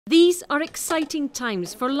These are exciting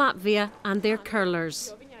times for Latvia and their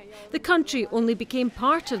curlers. The country only became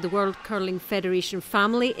part of the World Curling Federation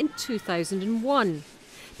family in 2001.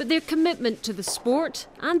 But their commitment to the sport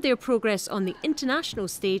and their progress on the international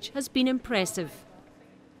stage has been impressive.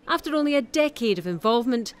 After only a decade of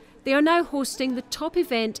involvement, they are now hosting the top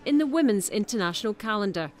event in the women's international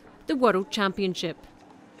calendar, the World Championship.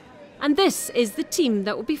 And this is the team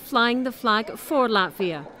that will be flying the flag for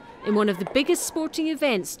Latvia in one of the biggest sporting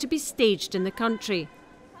events to be staged in the country.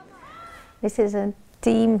 This is a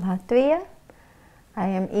team Latvia. I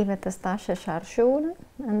am Iveta Staša-Šatšūne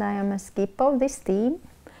and I am a skip of this team.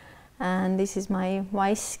 And this is my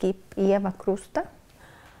vice skip Ieva Krusta.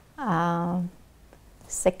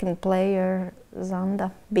 Second player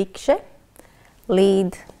Zanda, Bikše.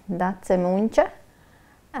 Lead Dace, Munča.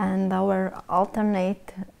 And our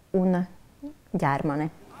alternate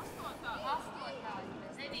Ğērmane.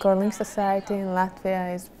 Curling society in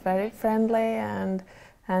Latvia is very friendly and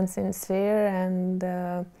sincere, and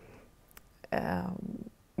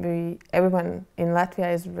everyone in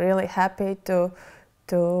Latvia is really happy to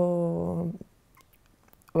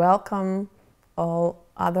welcome all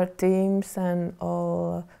other teams and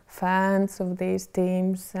all fans of these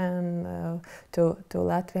teams and to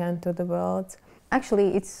Latvia and to the world.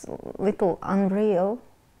 Actually, it's a little unreal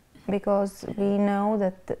because we know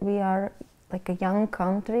that we are like a young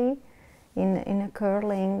country in a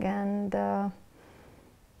curling, and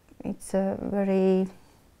it's a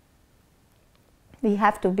we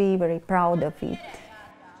have to be very proud of it.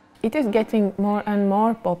 It is getting more and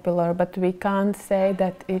more popular, but we can't say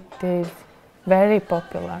that it is very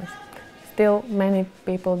popular. Still, many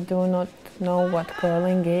people do not know what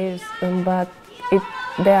curling is, but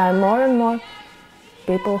there are more and more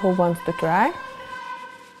people who want to try.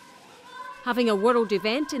 Having a world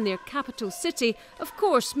event in their capital city, of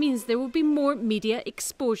course, means there will be more media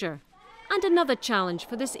exposure. And another challenge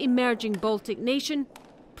for this emerging Baltic nation,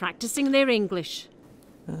 practicing their English.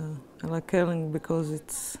 I like curling because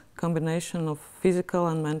it's a combination of physical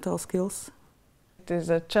and mental skills. It is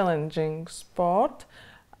a challenging sport,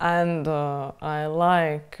 and I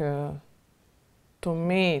like to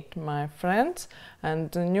meet my friends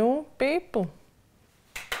and new people.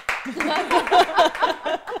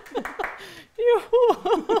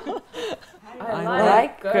 I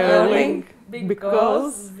like curling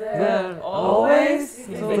because there's always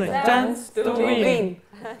the chance to win.